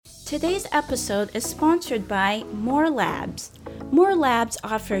Today's episode is sponsored by More Labs. More Labs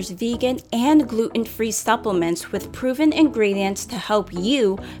offers vegan and gluten-free supplements with proven ingredients to help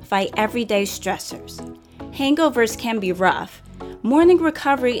you fight everyday stressors. Hangovers can be rough. Morning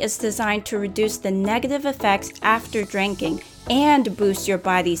Recovery is designed to reduce the negative effects after drinking and boost your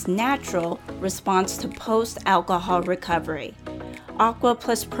body's natural response to post-alcohol recovery. Aqua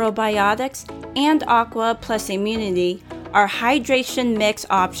Plus Probiotics and Aqua Plus Immunity are hydration mix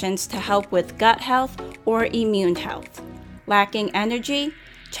options to help with gut health or immune health. Lacking energy?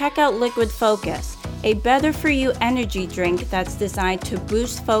 Check out Liquid Focus, a better-for-you energy drink that's designed to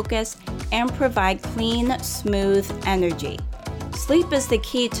boost focus and provide clean, smooth energy. Sleep is the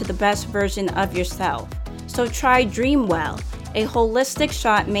key to the best version of yourself, so try DreamWell, a holistic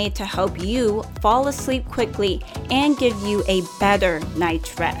shot made to help you fall asleep quickly and give you a better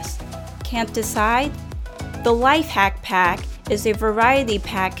night's rest. Can't decide? The Life Hack Pack is a variety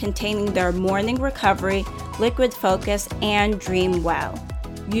pack containing their Morning Recovery, Liquid Focus, and DreamWell.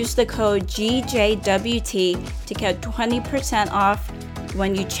 Use the code GJWT to get 20% off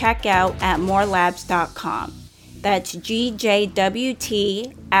when you check out at morelabs.com. That's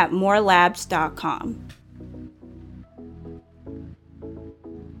GJWT at morelabs.com.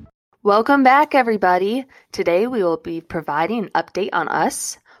 Welcome back, everybody. Today we will be providing an update on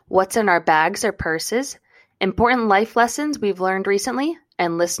us, what's in our bags or purses, important life lessons we've learned recently,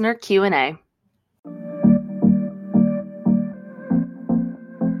 and listener Q&A.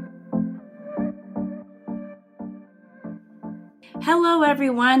 Hello,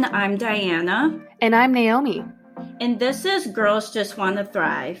 everyone. I'm Diana. And I'm Naomi. And this is Girls Just Want to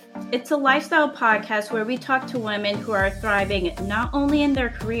Thrive. It's a lifestyle podcast where we talk to women who are thriving not only in their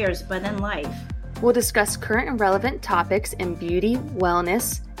careers, but in life. We'll discuss current and relevant topics in beauty,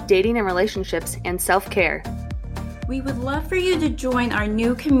 wellness, dating and relationships, and self-care. We would love for you to join our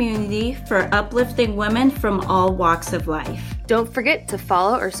new community for uplifting women from all walks of life. Don't forget to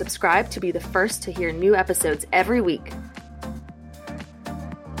follow or subscribe to be the first to hear new episodes every week.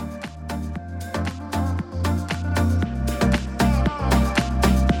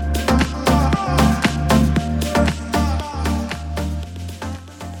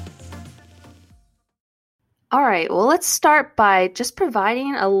 All right, well, let's start by just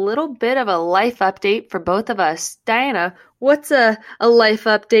providing a little bit of a life update for both of us. Diana, what's a life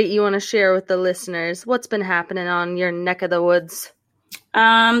update you want to share with the listeners? What's been happening on your neck of the woods?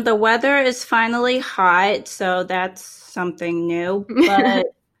 The weather is finally hot, so that's something new. But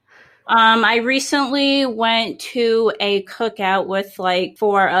I recently went to a cookout with like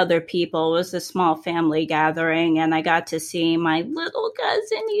 4 other people. It was a small family gathering, and I got to see my little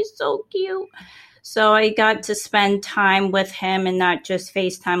cousin. He's so cute. So I got to spend time with him and not just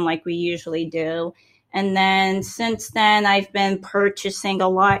FaceTime like we usually do. And then since then, I've been purchasing a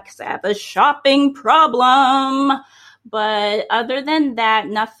lot because I have a shopping problem. But other than that,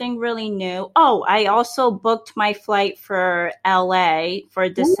 nothing really new. Oh, I also booked my flight for LA for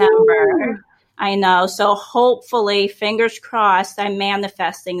December. Ooh. I know. So hopefully, fingers crossed, I'm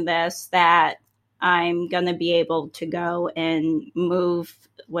manifesting this, that I'm going to be able to go and move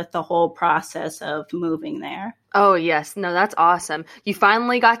with the whole process of moving there. Oh, yes. No, that's awesome. You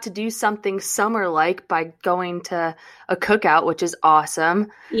finally got to do something summer-like by going to a cookout, which is awesome.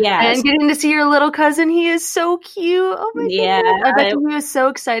 Yes. And getting to see your little cousin. He is so cute. Oh, my goodness. I bet he was so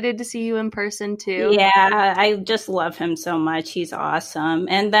excited to see you in person, too. Yeah, I just love him so much. He's awesome.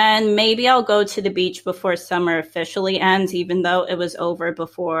 And then maybe I'll go to the beach before summer officially ends, even though it was over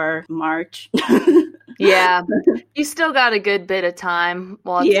before March. Yeah, you still got a good bit of time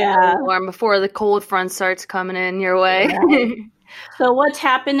while it's warm before the cold front starts coming in your way. Yeah. So what's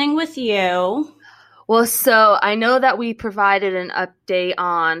happening with you? Well, so I know that we provided an update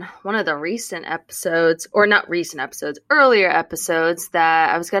on one of the recent episodes, or not recent episodes, earlier episodes,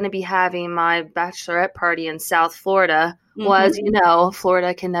 that I was going to be having my bachelorette party in South Florida. Mm-hmm. Well, as you know,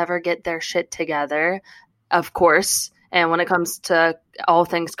 Florida can never get their shit together, of course. And when it comes to all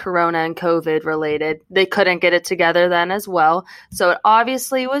things Corona and COVID related, they couldn't get it together then as well. So it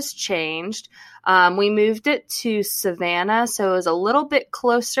obviously was changed. We moved it to Savannah, so it was a little bit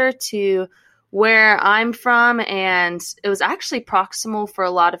closer to where I'm from, and it was actually proximal for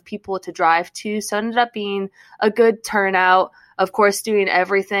a lot of people to drive to. So it ended up being a good turnout. Of course, doing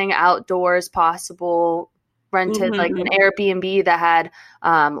everything outdoors possible. Rented like an Airbnb that had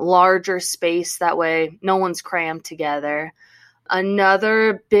larger space. That way no one's crammed together.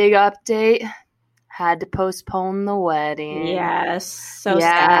 Another big update, had to postpone the wedding. Yes. So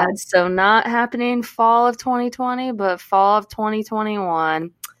sad. So not happening fall of 2020, but fall of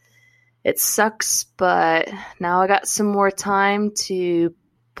 2021. It sucks, but now I got some more time to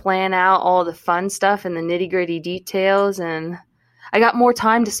plan out all the fun stuff and the nitty-gritty details, and I got more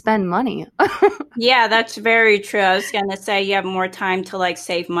time to spend money. Yeah, that's very true. I was going to say you have more time to like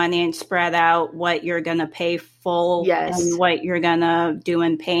save money and spread out what you're going to pay full Yes. and what you're going to do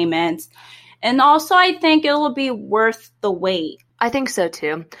in payments. And also, I think it will be worth the wait. I think so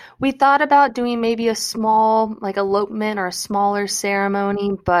too. We thought about doing maybe a small, like elopement or a smaller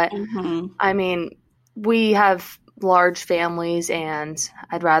ceremony, but I mean, we have large families and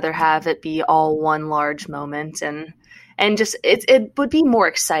I'd rather have it be all one large moment, and just it would be more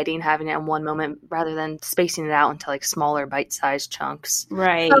exciting having it in one moment rather than spacing it out into like smaller bite-sized chunks.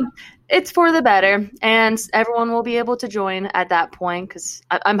 Right. So it's for the better, and everyone will be able to join at that point because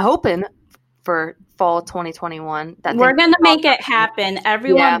I'm hoping for fall 2021 that we're going to make it happen.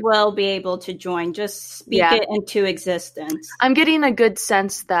 Everyone will be able to join. Just speak it into existence. I'm getting a good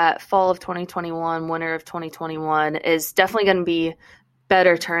sense that fall of 2021, winter of 2021 is definitely going to be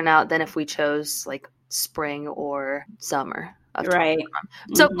better turnout than if we chose like spring or summer of 2021.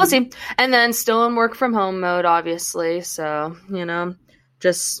 So we'll see. And then still in work from home mode, obviously. So,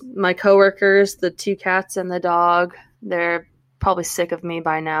 just my coworkers, the 2 cats and the dog, they're probably sick of me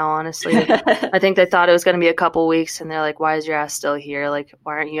by now, honestly. I think they thought it was going to be a couple weeks, and they're like, why is your ass still here? Like,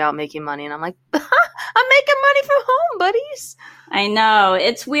 why aren't you out making money? And I'm like, I'm making money from home, buddies. I know.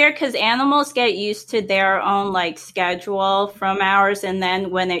 It's weird because animals get used to their own like schedule from ours, and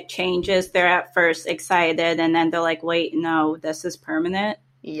then when it changes, they're at first excited, and then they're like, wait, no, this is permanent.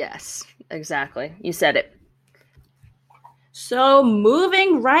 Yes, exactly. You said it. So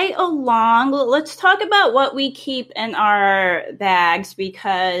moving right along, let's talk about what we keep in our bags,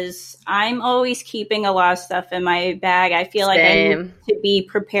 because I'm always keeping a lot of stuff in my bag. I feel like I need to be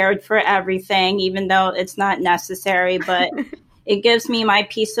prepared for everything, even though it's not necessary, but it gives me my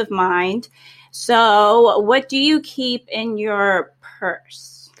peace of mind. So what do you keep in your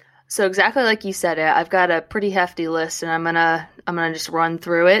purse? So exactly like you said it, I've got a pretty hefty list, and I'm gonna just run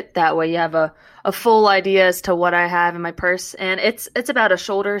through it. That way you have a full idea as to what I have in my purse. And it's about a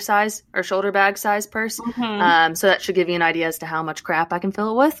shoulder size or shoulder bag size purse. So that should give you an idea as to how much crap I can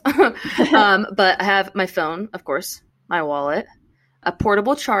fill it with. But I have my phone, of course, my wallet, a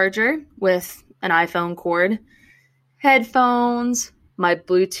portable charger with an iPhone cord, headphones, my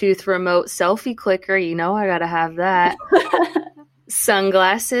Bluetooth remote selfie clicker. I gotta have that.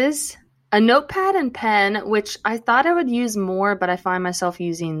 Sunglasses, a notepad and pen, which I thought I would use more, but I find myself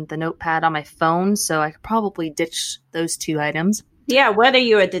using the notepad on my phone, so I could probably ditch those 2 items. Yeah, what are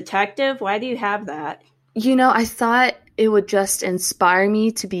you, a detective? Why do you have that? I thought it would just inspire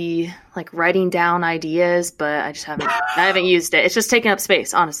me to be like writing down ideas, but I haven't used it. It's just taking up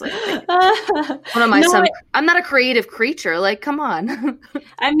space, honestly. I'm not a creative creature. Like, come on.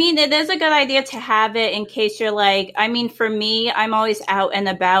 I mean, it is a good idea to have it in case you're like, for me, I'm always out and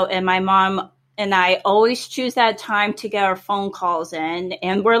about, and my mom and I always choose that time to get our phone calls in,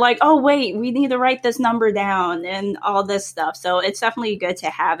 and we're like, oh, wait, we need to write this number down and all this stuff. So it's definitely good to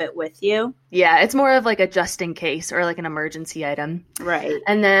have it with you. Yeah, it's more of like a just in case or like an emergency item. Right.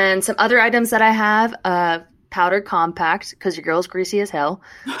 And then some other items that I have, powdered compact, because your girl's greasy as hell.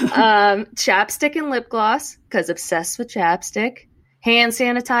 Chapstick and lip gloss, because obsessed with chapstick. Hand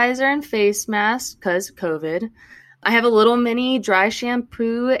sanitizer and face mask, because COVID. I have a little mini dry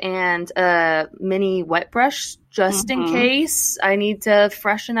shampoo and a mini wet brush just in case I need to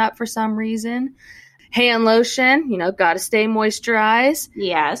freshen up for some reason. Hand lotion, gotta stay moisturized.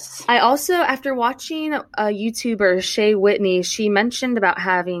 Yes. I also, after watching a YouTuber, Shay Whitney, she mentioned about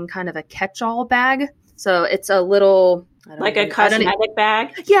having kind of a catch-all bag. So it's a little... Like a cosmetic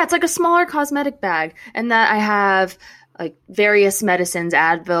bag? Yeah, it's like a smaller cosmetic bag. And that I have like various medicines,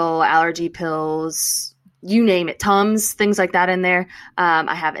 Advil, allergy pills... you name it, Tums, things like that in there.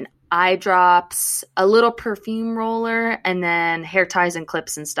 I have an eye drops, a little perfume roller, and then hair ties and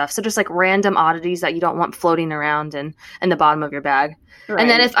clips and stuff. So just like random oddities that you don't want floating around in the bottom of your bag. Right. And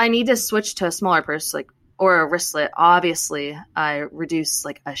then if I need to switch to a smaller purse, like or a wristlet, obviously I reduce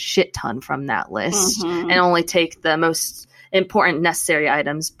like a shit ton from that list and only take the most important necessary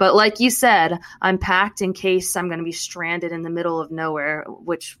items. But like you said, I'm packed in case I'm going to be stranded in the middle of nowhere,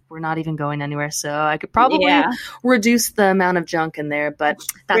 which we're not even going anywhere. So I could probably reduce the amount of junk in there. But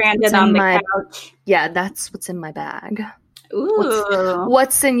that's stranded on the couch. Yeah, that's what's in my bag. Ooh.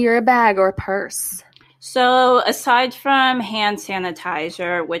 What's in your bag or purse? So aside from hand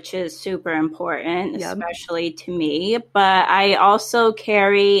sanitizer, which is super important, especially to me, but I also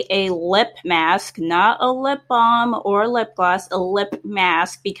carry a lip mask, not a lip balm or lip gloss, a lip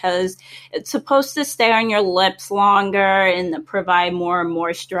mask, because it's supposed to stay on your lips longer and provide more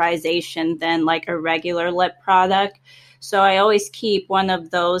moisturization than like a regular lip product. So I always keep one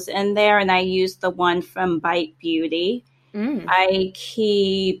of those in there, and I use the one from Bite Beauty. I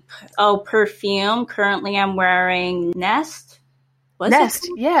keep, perfume. Currently I'm wearing Nest. Nest,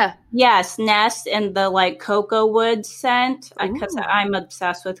 yeah. Yes, Nest and the like cocoa wood scent, because I'm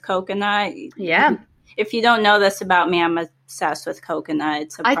obsessed with coconut. Yeah. If you don't know this about me, I'm obsessed with coconut.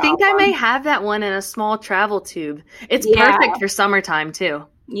 It's a problem. I think I may have that one in a small travel tube. It's perfect for summertime too.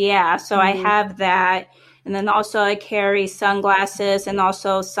 Yeah, so I have that. And then also I carry sunglasses and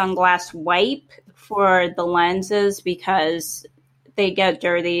also sunglass wipe for the lenses because they get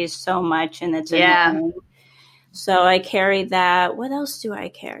dirty so much and it's annoying. So I carry that. What else do I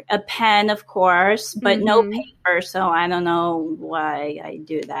carry? A pen, of course, but no paper. So I don't know why I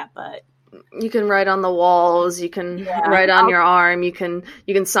do that, but you can write on the walls. You can write on your arm. You can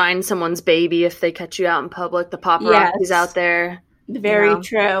sign someone's baby if they catch you out in public. The paparazzi's out there. Very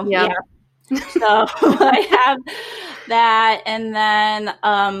true. Yeah. So I have that, and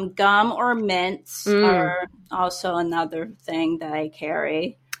then gum or mints are also another thing that I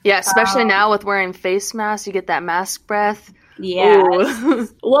carry. Yeah, especially now with wearing face masks, you get that mask breath. Yeah.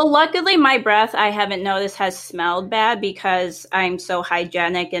 Well, luckily my breath, I haven't noticed, has smelled bad because I'm so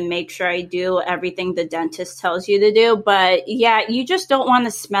hygienic and make sure I do everything the dentist tells you to do. But yeah, you just don't want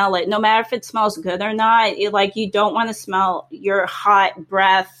to smell it. No matter if it smells good or not, you don't want to smell your hot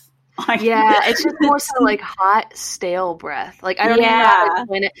breath. Yeah, it's just more so like hot, stale breath. Like, I don't even know how to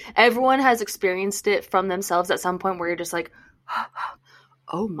explain it. Everyone has experienced it from themselves at some point where you're just like,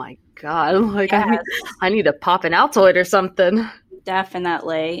 oh my God, like I need to pop an Altoid or something.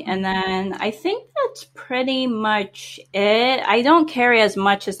 Definitely. And then I think that's pretty much it. I don't carry as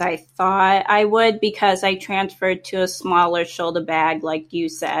much as I thought I would because I transferred to a smaller shoulder bag, like you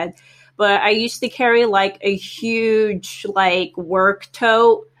said. But I used to carry like a huge work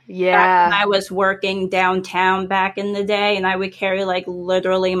tote. Yeah. Back when I was working downtown back in the day, and I would carry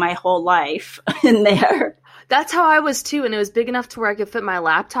literally my whole life in there. That's how I was too, and it was big enough to where I could fit my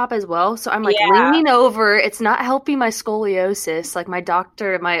laptop as well. So I'm leaning over. It's not helping my scoliosis. Like my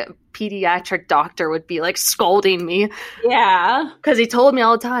pediatric doctor would be scolding me. Yeah. Because he told me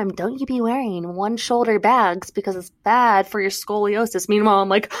all the time, don't you be wearing one shoulder bags because it's bad for your scoliosis. Meanwhile, I'm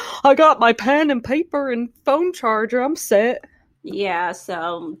like, I got my pen and paper and phone charger. I'm set. Yeah,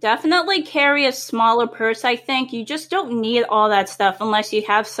 so definitely carry a smaller purse, I think. You just don't need all that stuff unless you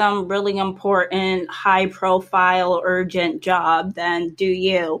have some really important, high-profile, urgent job, then do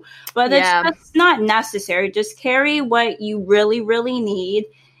you. But it's just not necessary. Just carry what you really, really need,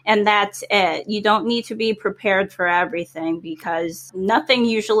 and that's it. You don't need to be prepared for everything because nothing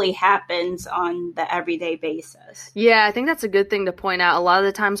usually happens on the everyday basis. Yeah, I think that's a good thing to point out. A lot of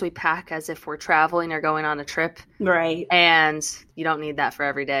the times we pack as if we're traveling or going on a trip. Right. And you don't need that for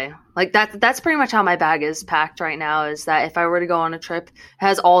every day. That's pretty much how my bag is packed right now, is that if I were to go on a trip, it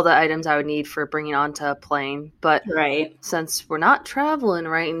has all the items I would need for bringing onto a plane. But since we're not traveling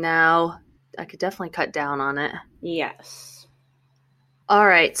right now, I could definitely cut down on it. Yes. All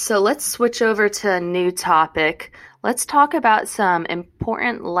right, so let's switch over to a new topic. Let's talk about some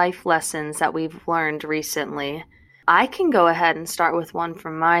important life lessons that we've learned recently. I can go ahead and start with one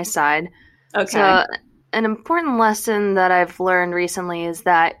from my side. Okay. So, an important lesson that I've learned recently is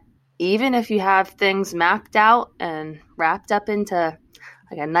that even if you have things mapped out and wrapped up into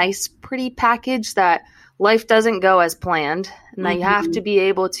a nice, pretty package, that life doesn't go as planned, and that you have to be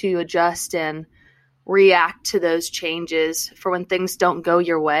able to adjust and react to those changes for when things don't go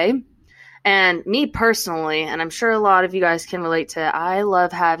your way. And me personally, and I'm sure a lot of you guys can relate to it, I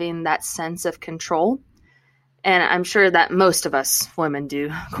love having that sense of control. And I'm sure that most of us women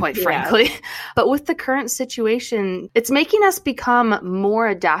do, quite frankly. But with the current situation, it's making us become more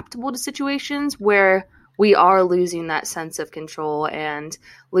adaptable to situations where we are losing that sense of control and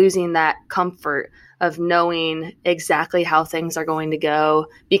losing that comfort of knowing exactly how things are going to go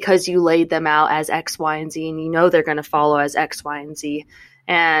because you laid them out as X, Y, and Z, and you know they're going to follow as X, Y, and Z.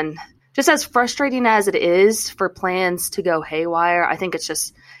 And just as frustrating as it is for plans to go haywire, I think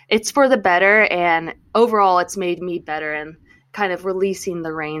it's for the better, and overall it's made me better and kind of releasing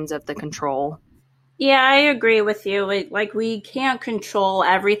the reins of the control. Yeah, I agree with you. We can't control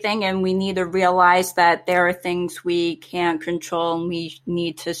everything, and we need to realize that there are things we can't control, and we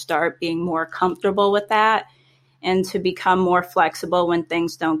need to start being more comfortable with that and to become more flexible when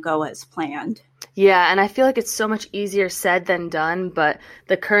things don't go as planned. Yeah, and I feel like it's so much easier said than done, but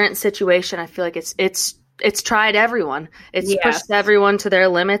the current situation, I feel like it's tried everyone. It's pushed everyone to their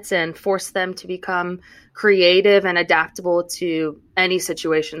limits and forced them to become creative and adaptable to any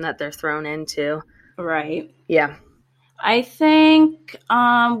situation that they're thrown into. Right. Yeah. I think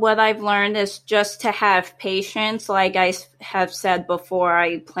what I've learned is just to have patience. Like I have said before,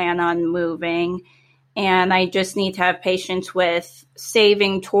 I plan on moving, and I just need to have patience with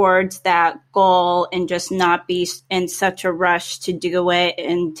saving towards that goal and just not be in such a rush to do it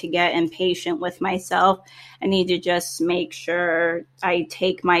and to get impatient with myself. I need to just make sure I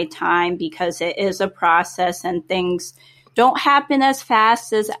take my time because it is a process and things don't happen as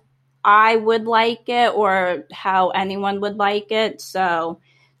fast as I would like it or how anyone would like it. So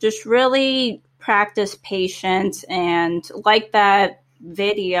just really practice patience, and like that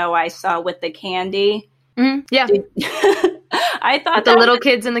video I saw with the candy. Mm-hmm. Yeah. I thought with the little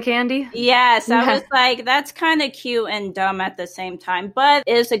kids in the candy. Yes. I was like, that's kind of cute and dumb at the same time, but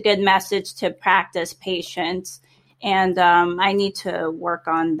it is a good message to practice patience. And I need to work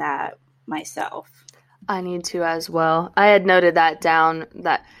on that myself. I need to as well. I had noted that down,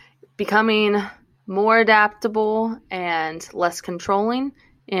 that becoming more adaptable and less controlling,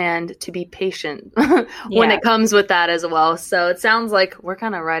 and to be patient when it comes with that as well. So it sounds like we're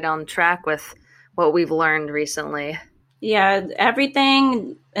kind of right on track with what we've learned recently. Yeah,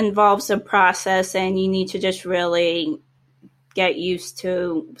 everything involves a process, and you need to just really get used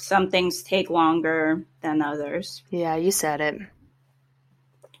to some things take longer than others. Yeah, you said it.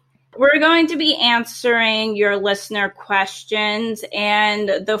 We're going to be answering your listener questions,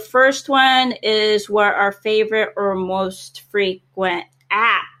 and the first one is what our favorite or most frequent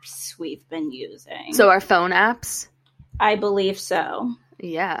apps we've been using. So our phone apps? I believe so.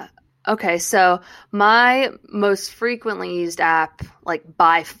 Yeah. Okay, so my most frequently used app, like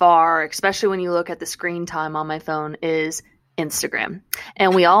by far, especially when you look at the screen time on my phone, is Instagram.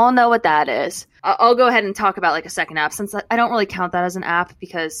 And we all know what that is. I'll go ahead and talk about like a second app, since I don't really count that as an app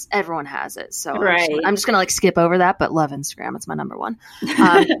because everyone has it. So right. I'm just going to like skip over that, but love Instagram. It's my number one.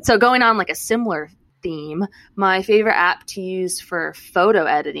 So going on like a similar theme, my favorite app to use for photo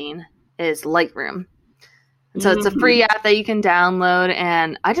editing is Lightroom. And so it's a free app that you can download,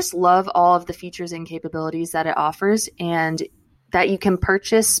 and I just love all of the features and capabilities that it offers, and that you can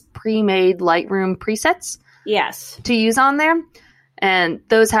purchase pre-made Lightroom presets. Yes. To use on there. And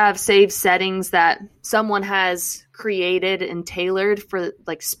those have saved settings that someone has created and tailored for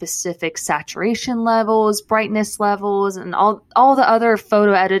like specific saturation levels, brightness levels, and all the other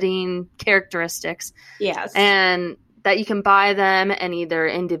photo editing characteristics. Yes. And that you can buy them in either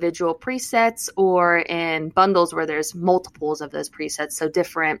individual presets or in bundles where there's multiples of those presets, so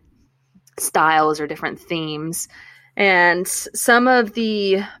different styles or different themes. And some of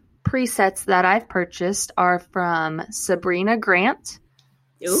the presets that I've purchased are from Sabrina Grant,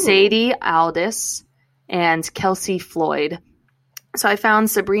 Sadie Aldis, and Kelsey Floyd. So I found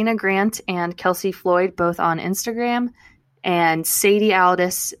Sabrina Grant and Kelsey Floyd both on Instagram, and Sadie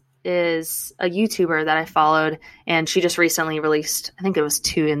Aldis is a YouTuber that I followed, and she just recently released, I think it was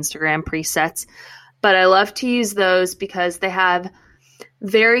 2 Instagram presets. But I love to use those because they have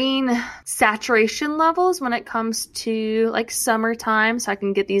varying saturation levels when it comes to like summertime, so I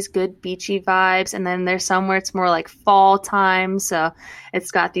can get these good beachy vibes, and then there's some where it's more like fall time, so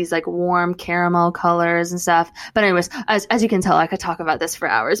it's got these like warm caramel colors and stuff. But anyways, as you can tell, I could talk about this for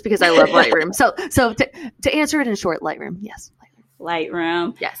hours because I love Lightroom. So to answer it in short, Lightroom. Yes.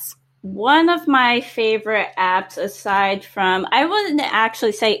 Lightroom. Yes. One of my favorite apps, aside from, I wouldn't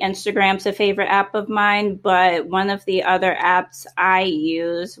actually say Instagram's a favorite app of mine, but one of the other apps I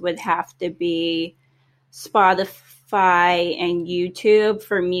use would have to be Spotify and YouTube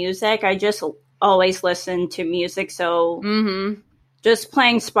for music. I just always listen to music, so just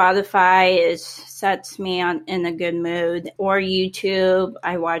playing Spotify sets me in a good mood. Or YouTube,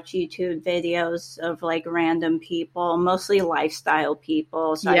 I watch YouTube videos of like random people, mostly lifestyle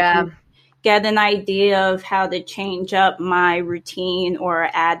people. So I can get an idea of how to change up my routine or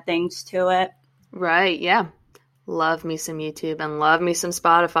add things to it. Right, yeah. Love me some YouTube and love me some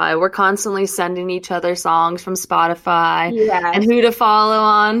Spotify. We're constantly sending each other songs from Spotify and who to follow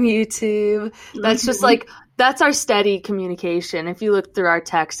on YouTube. That's just like, that's our steady communication. If you look through our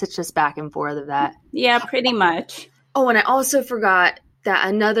text, it's just back and forth of that. Yeah, pretty much. Oh, and I also forgot that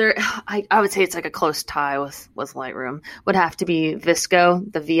another, I would say it's like a close tie with Lightroom, would have to be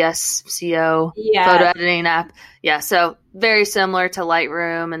VSCO, the VSCO photo editing app. Yeah, so very similar to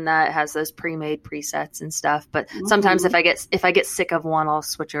Lightroom, and that has those pre-made presets and stuff. But sometimes if I get sick of one, I'll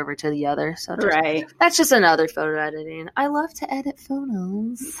switch over to the other. So that's just another photo editing. I love to edit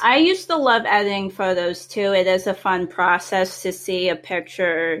photos. I used to love editing photos too. It is a fun process to see a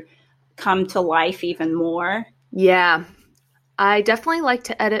picture come to life even more. Yeah. I definitely like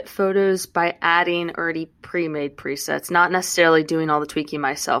to edit photos by adding already pre-made presets, not necessarily doing all the tweaking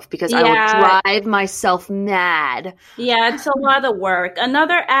myself because I will Yeah, drive myself mad. yeah, it's a lot of work.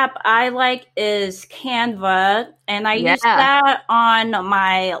 Another app I like is Canva, and I use Yeah. that on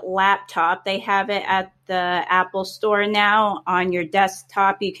my laptop. They have it at the Apple Store now on your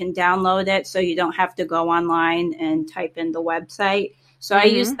desktop. You can download it so you don't have to go online and type in the website. So I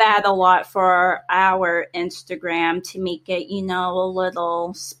use that a lot for our Instagram to make it, a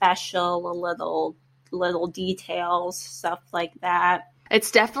little special, a little details, stuff like that.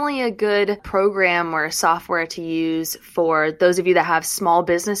 It's definitely a good program or software to use for those of you that have small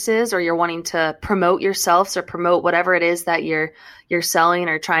businesses or you're wanting to promote yourselves or promote whatever it is that you're selling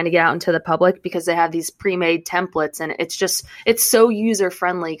or trying to get out into the public, because they have these pre-made templates, and it's so user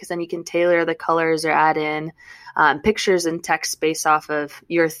friendly because then you can tailor the colors or add in pictures and text based off of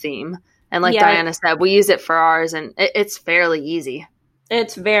your theme. And like Diana said, we use it for ours, and it's fairly easy.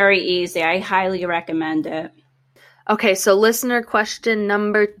 It's very easy. I highly recommend it. Okay, so listener question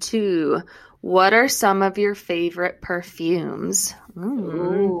number 2. What are some of your favorite perfumes?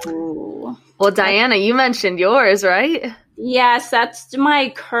 Ooh. Well, Diana, you mentioned yours, right? Yes, that's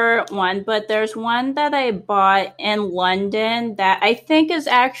my current one, but there's one that I bought in London that I think is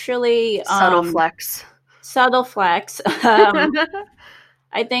actually Subtle Flex. Subtle Flex.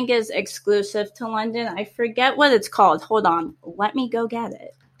 I think is exclusive to London. I forget what it's called. Hold on. Let me go get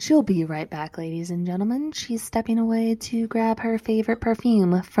it. She'll be right back, ladies and gentlemen. She's stepping away to grab her favorite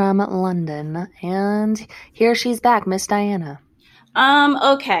perfume from London. And here she's back, Miss Diana.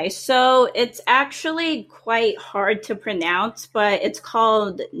 Okay, so it's actually quite hard to pronounce, but it's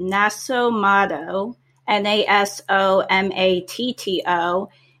called Nasomatto, Nasomatto,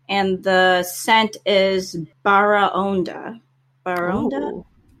 and the scent is Baraonda.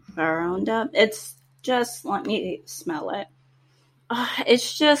 Baraonda. It's just, let me smell it.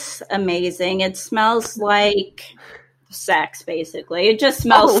 It's just amazing. It smells like sex, basically. It just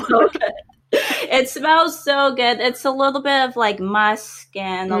smells so good. It smells so good. It's a little bit of like musk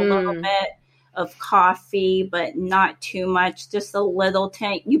and a little bit of coffee, but not too much. Just a little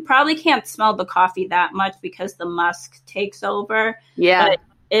tank. You probably can't smell the coffee that much because the musk takes over. Yeah. But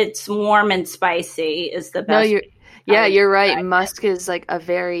it's warm and spicy is the best. You're right. Musk is like a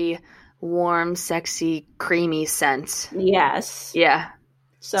very warm, sexy, creamy scent. Yes. Yeah.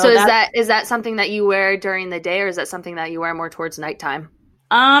 So is that something that you wear during the day, or is that something that you wear more towards nighttime?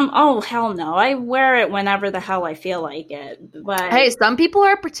 Oh hell no. I wear it whenever the hell I feel like it. But hey, some people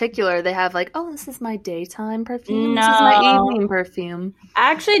are particular. They have like, oh, this is my daytime perfume. No. This is my evening perfume.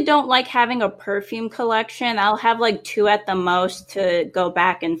 I actually don't like having a perfume collection. I'll have like 2 at the most to go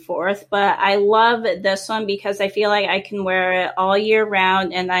back and forth. But I love this one because I feel like I can wear it all year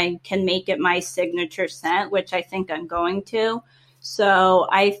round and I can make it my signature scent, which I think I'm going to. So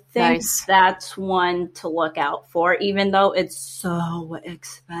I think that's one to look out for, even though it's so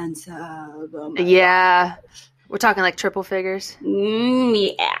expensive. Oh yeah. Gosh. We're talking like triple figures?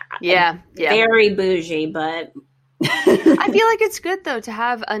 Yeah. Very bougie, but... I feel like it's good, though, to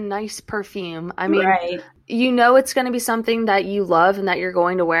have a nice perfume. I mean, you know it's going to be something that you love and that you're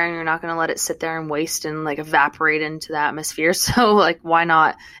going to wear, and you're not going to let it sit there and waste and like evaporate into the atmosphere. So, like, why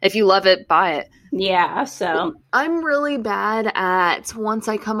not? If you love it, buy it. Yeah, so I'm really bad at, once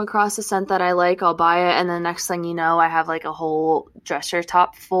I come across a scent that I like, I'll buy it, and the next thing you know, I have like a whole dresser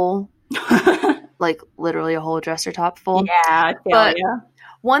top full. Like literally a whole dresser top full. Yeah, but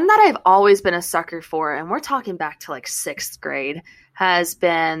one that I've always been a sucker for, and we're talking back to like 6th grade, has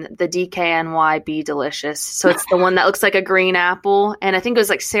been the DKNY Be Delicious. So it's the one that looks like a green apple. And I think it was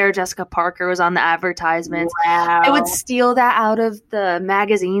like Sarah Jessica Parker was on the advertisements. Wow. I would steal that out of the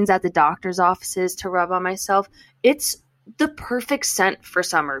magazines at the doctor's offices to rub on myself. It's the perfect scent for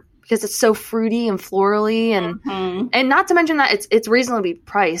summer because it's so fruity and florally, and not to mention that it's reasonably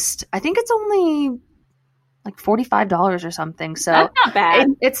priced. I think it's only like $45 or something. So that's not bad.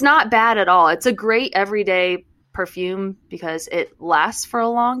 It's not bad at all. It's a great everyday perfume because it lasts for a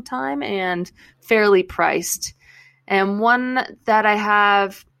long time and fairly priced. And one that I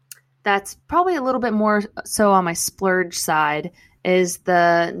have that's probably a little bit more so on my splurge side is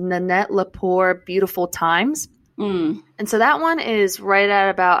the Nanette Lepore Beautiful Times. And so that one is right at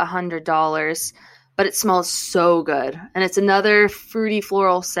about $100, but it smells so good. And it's another fruity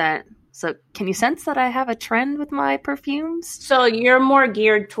floral scent. So can you sense that I have a trend with my perfumes? So you're more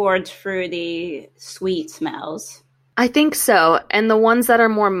geared towards fruity, sweet smells. I think so. And the ones that are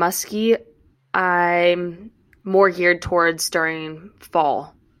more musky, I'm more geared towards during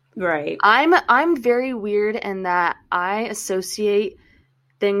fall. Right. I'm very weird in that I associate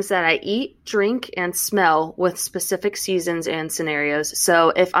things that I eat, drink, and smell with specific seasons and scenarios. So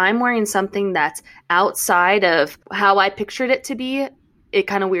if I'm wearing something that's outside of how I pictured it to be, it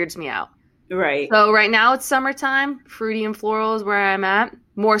kind of weirds me out. Right. So right now it's summertime. Fruity and floral is where I'm at.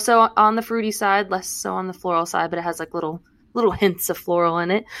 More so on the fruity side, less so on the floral side, but it has like little hints of floral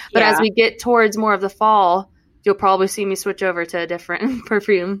in it. But as we get towards more of the fall, you'll probably see me switch over to a different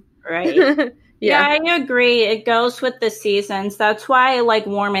perfume. Right. Yeah, I agree. It goes with the seasons. That's why I like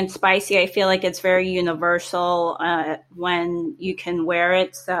warm and spicy. I feel like it's very universal when you can wear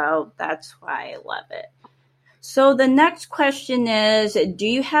it. So that's why I love it. So the next question is, do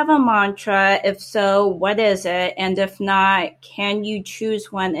you have a mantra? If so, what is it? And if not, can you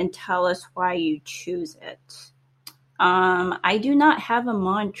choose one and tell us why you choose it? I do not have a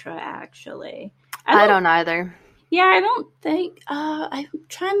mantra, actually. I don't either. Yeah, I don't think, I'm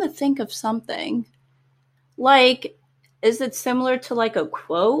trying to think of something. Like, is it similar to like a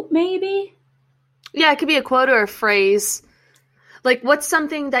quote, maybe? Yeah, it could be a quote or a phrase. Like, what's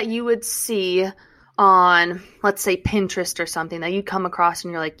something that you would see on, let's say, Pinterest or something that you come across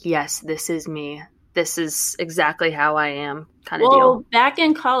and you're like, yes, this is me. This is exactly how I am, kind of deal. Well, back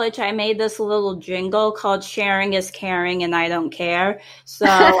in college, I made this little jingle called Sharing is Caring and I Don't Care. So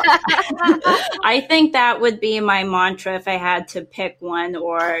I think that would be my mantra if I had to pick one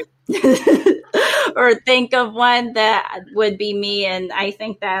or or think of one that would be me. And I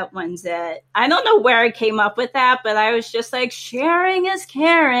think that one's it. I don't know where I came up with that, but I was just like, sharing is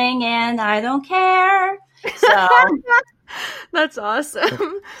caring and I don't care. So that's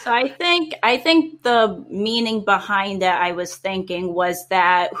awesome. So I think the meaning behind it, I was thinking, was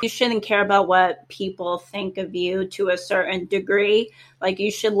that you shouldn't care about what people think of you to a certain degree. Like,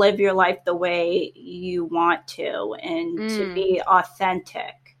 you should live your life the way you want to and to be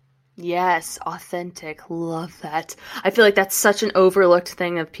authentic. Yes, authentic. Love that. I feel like that's such an overlooked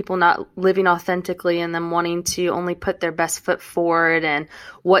thing of people not living authentically and them wanting to only put their best foot forward and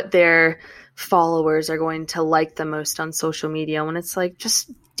what their followers are going to like the most on social media, when it's like,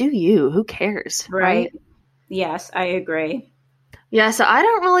 just do you. Who cares? Right? Yes, I agree. Yeah, so I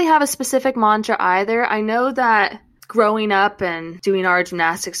don't really have a specific mantra either. I know that growing up and doing our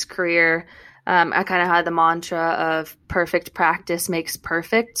gymnastics career, I kind of had the mantra of perfect practice makes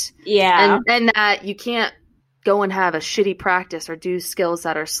perfect. Yeah. And that you can't go and have a shitty practice or do skills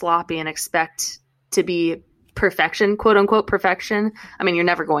that are sloppy and expect to be perfection, quote unquote perfection. I mean, you're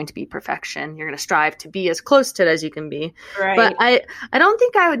never going to be perfection. You're going to strive to be as close to it as you can be. Right. But I don't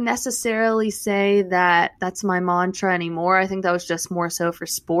think I would necessarily say that that's my mantra anymore. I think that was just more so for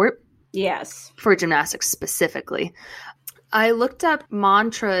sport. Yes. For gymnastics specifically. I looked up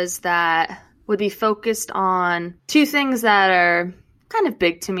mantras that would be focused on two things that are kind of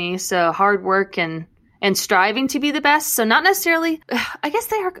big to me. So hard work and striving to be the best. So not necessarily, I guess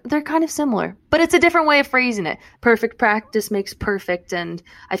they're kind of similar, but it's a different way of phrasing it. Perfect practice makes perfect. And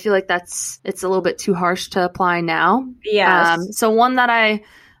I feel like it's a little bit too harsh to apply now. Yes. So one that I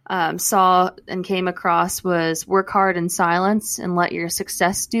saw and came across was work hard in silence and let your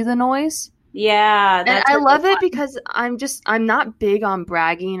success do the noise. Yeah. And I love it because I'm not big on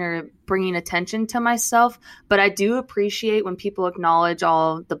bragging or bringing attention to myself, but I do appreciate when people acknowledge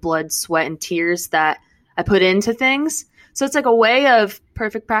all the blood, sweat, and tears that I put into things. So it's like a way of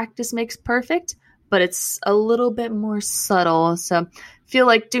perfect practice makes perfect, but it's a little bit more subtle. So I feel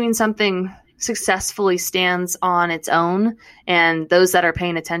like doing something successfully stands on its own, and those that are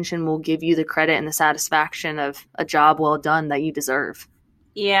paying attention will give you the credit and the satisfaction of a job well done that you deserve.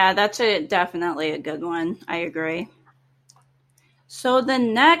 Yeah, that's definitely a good one. I agree. So the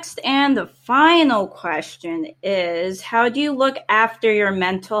next and the final question is, how do you look after your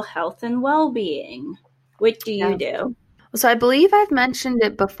mental health and well-being? What do you do? So I believe I've mentioned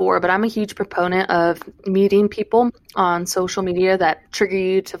it before, but I'm a huge proponent of meeting people on social media that trigger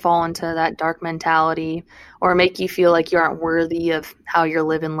you to fall into that dark mentality or make you feel like you aren't worthy of how you're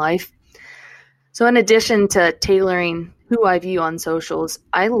living life. So in addition to tailoring who I view on socials,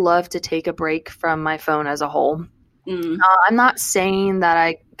 I love to take a break from my phone as a whole. I'm not saying that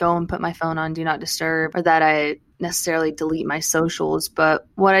I go and put my phone on Do Not Disturb or that I necessarily delete my socials, but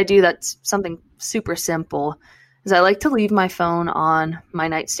what I do that's something super simple is I like to leave my phone on my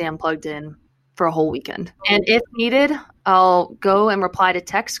nightstand plugged in for a whole weekend. And if needed, I'll go and reply to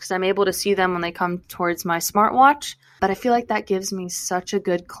texts because I'm able to see them when they come towards my smartwatch. But I feel like that gives me such a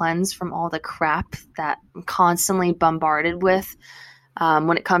good cleanse from all the crap that I'm constantly bombarded with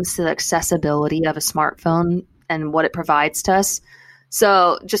when it comes to the accessibility of a smartphone and what it provides to us.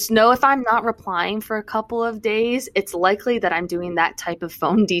 So just know if I'm not replying for a couple of days, it's likely that I'm doing that type of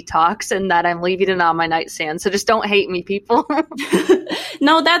phone detox and that I'm leaving it on my nightstand. So just don't hate me, people.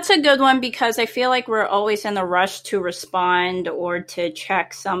 No, that's a good one because I feel like we're always in a rush to respond or to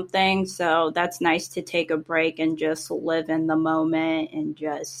check something. So that's nice to take a break and just live in the moment and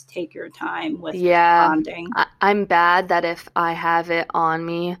just take your time with responding. I'm bad that if I have it on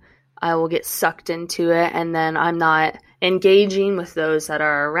me, I will get sucked into it and then I'm not engaging with those that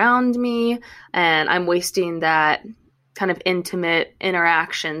are around me, and I'm wasting that kind of intimate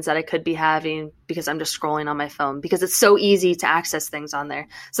interactions that I could be having because I'm just scrolling on my phone because it's so easy to access things on there.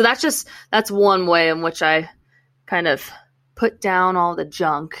 So that's one way in which I kind of put down all the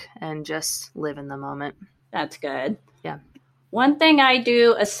junk and just live in the moment. That's good. Yeah. One thing I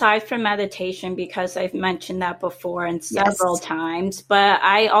do aside from meditation, because I've mentioned that before and several times, but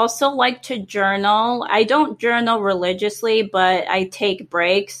I also like to journal. I don't journal religiously, but I take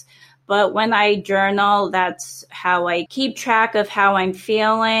breaks. But when I journal, that's how I keep track of how I'm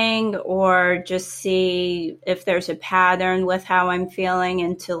feeling or just see if there's a pattern with how I'm feeling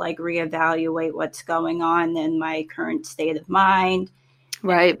and to like reevaluate what's going on in my current state of mind.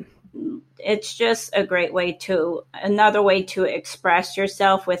 Right. It's just a great way another way to express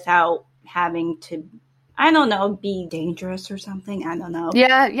yourself without having to, I don't know, be dangerous or something. I don't know.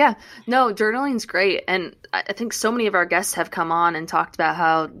 Yeah. No, journaling's great. And I think so many of our guests have come on and talked about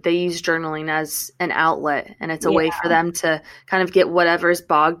how they use journaling as an outlet. And it's a way for them to kind of get whatever's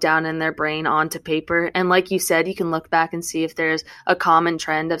bogged down in their brain onto paper. And like you said, you can look back and see if there's a common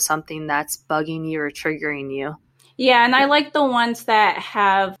trend of something that's bugging you or triggering you. Yeah, and I like the ones that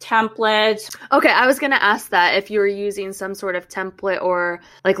have templates. Okay, I was going to ask that if you were using some sort of template or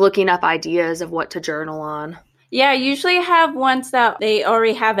like looking up ideas of what to journal on. Yeah, I usually have ones that they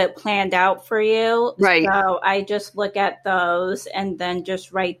already have it planned out for you. Right. So I just look at those and then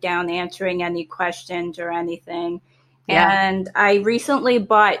just write down answering any questions or anything. Yeah. And I recently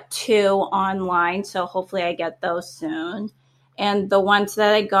bought 2 online, so hopefully I get those soon. And the ones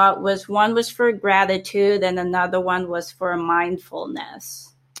that I got one was for gratitude and another one was for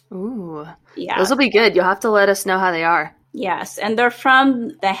mindfulness. Ooh. Yeah. Those will be good. You'll have to let us know how they are. Yes. And they're from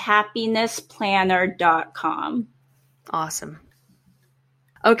thehappinessplanner.com. Awesome.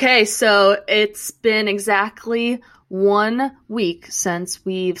 Okay. So it's been exactly 1 week since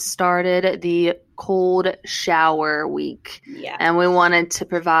we've started the cold shower week. Yeah. And we wanted to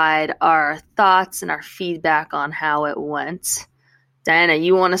provide our thoughts and our feedback on how it went. Diana,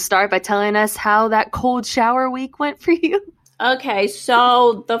 you want to start by telling us how that cold shower week went for you? Okay,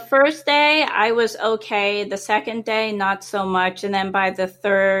 so the first day I was okay. The second day, not so much. And then by the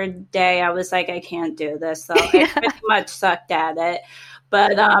third day, I was like, I can't do this. So I pretty much sucked at it.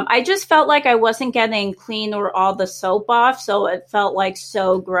 But I just felt like I wasn't getting clean or all the soap off. So it felt like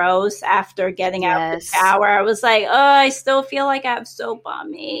so gross after getting out of the shower. I was like, oh, I still feel like I have soap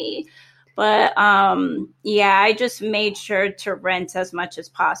on me. But I just made sure to rinse as much as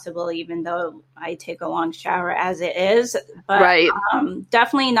possible, even though I take a long shower as it is. But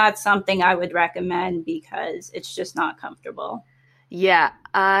definitely not something I would recommend because it's just not comfortable. Yeah,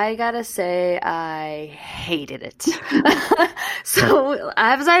 I gotta say I hated it. So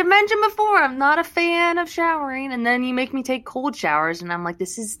as I mentioned before, I'm not a fan of showering, and then you make me take cold showers, and I'm like,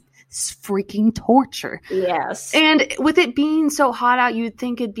 this is freaking torture. Yes. And with it being so hot out, you'd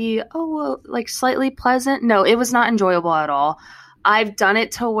think it'd be, like slightly pleasant. No, it was not enjoyable at all. I've done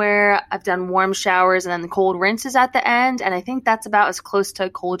it to where I've done warm showers and then the cold rinses at the end. And I think that's about as close to a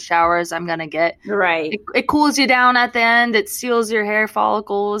cold shower as I'm going to get. Right. It cools you down at the end. It seals your hair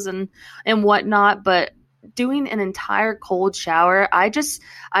follicles and whatnot. But doing an entire cold shower, I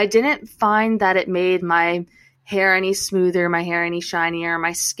didn't find that it made my hair any smoother, my hair any shinier,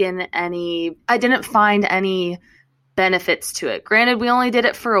 my skin I didn't find any benefits to it. Granted, we only did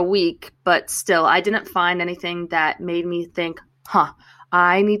it for a week, but still, I didn't find anything that made me think,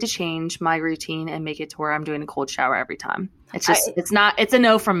 I need to change my routine and make it to where I'm doing a cold shower every time. It's a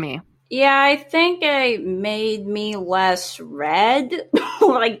no from me. Yeah, I think it made me less red.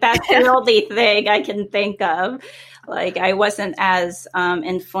 Like that's the only thing I can think of. Like I wasn't as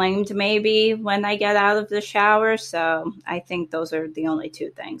inflamed maybe when I get out of the shower. So I think those are the only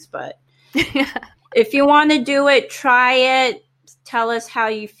 2 things. But if you want to do it, try it. Tell us how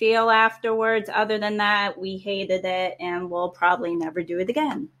you feel afterwards. Other than that, we hated it and we'll probably never do it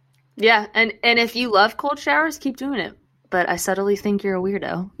again. Yeah. And if you love cold showers, keep doing it. But I subtly think you're a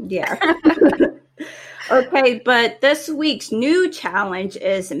weirdo. Yeah. Okay, but this week's new challenge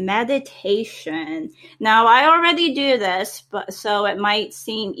is meditation. Now, I already do this, but so it might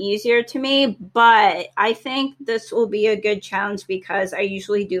seem easier to me, but I think this will be a good challenge because I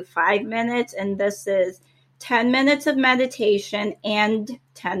usually do 5 minutes, and this is 10 minutes of meditation and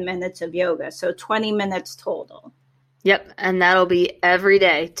 10 minutes of yoga, so 20 minutes total. Yep, and that'll be every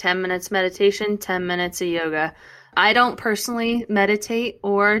day. 10 minutes meditation, 10 minutes of yoga. I don't personally meditate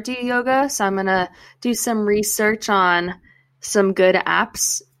or do yoga, so I'm going to do some research on some good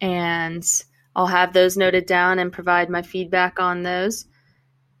apps, and I'll have those noted down and provide my feedback on those.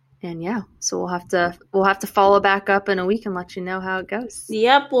 And yeah, so we'll have to follow back up in a week and let you know how it goes.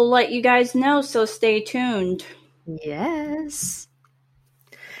 Yep, we'll let you guys know, so stay tuned. Yes.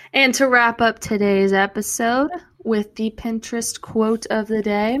 And to wrap up today's episode with the Pinterest quote of the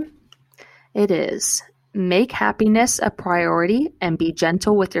day, it is, "Make happiness a priority and be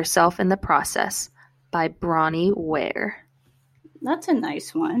gentle with yourself in the process," by Bronnie Ware. That's a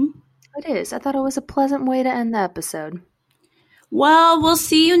nice one. It is. I thought it was a pleasant way to end the episode. Well, we'll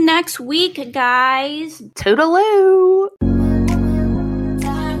see you next week, guys. Toodaloo!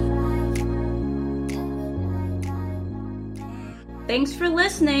 Thanks for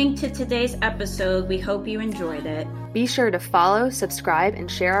listening to today's episode. We hope you enjoyed it. Be sure to follow, subscribe, and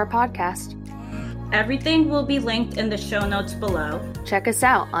share our podcast. Everything will be linked in the show notes below. Check us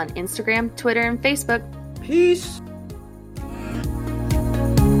out on Instagram, Twitter, and Facebook. Peace!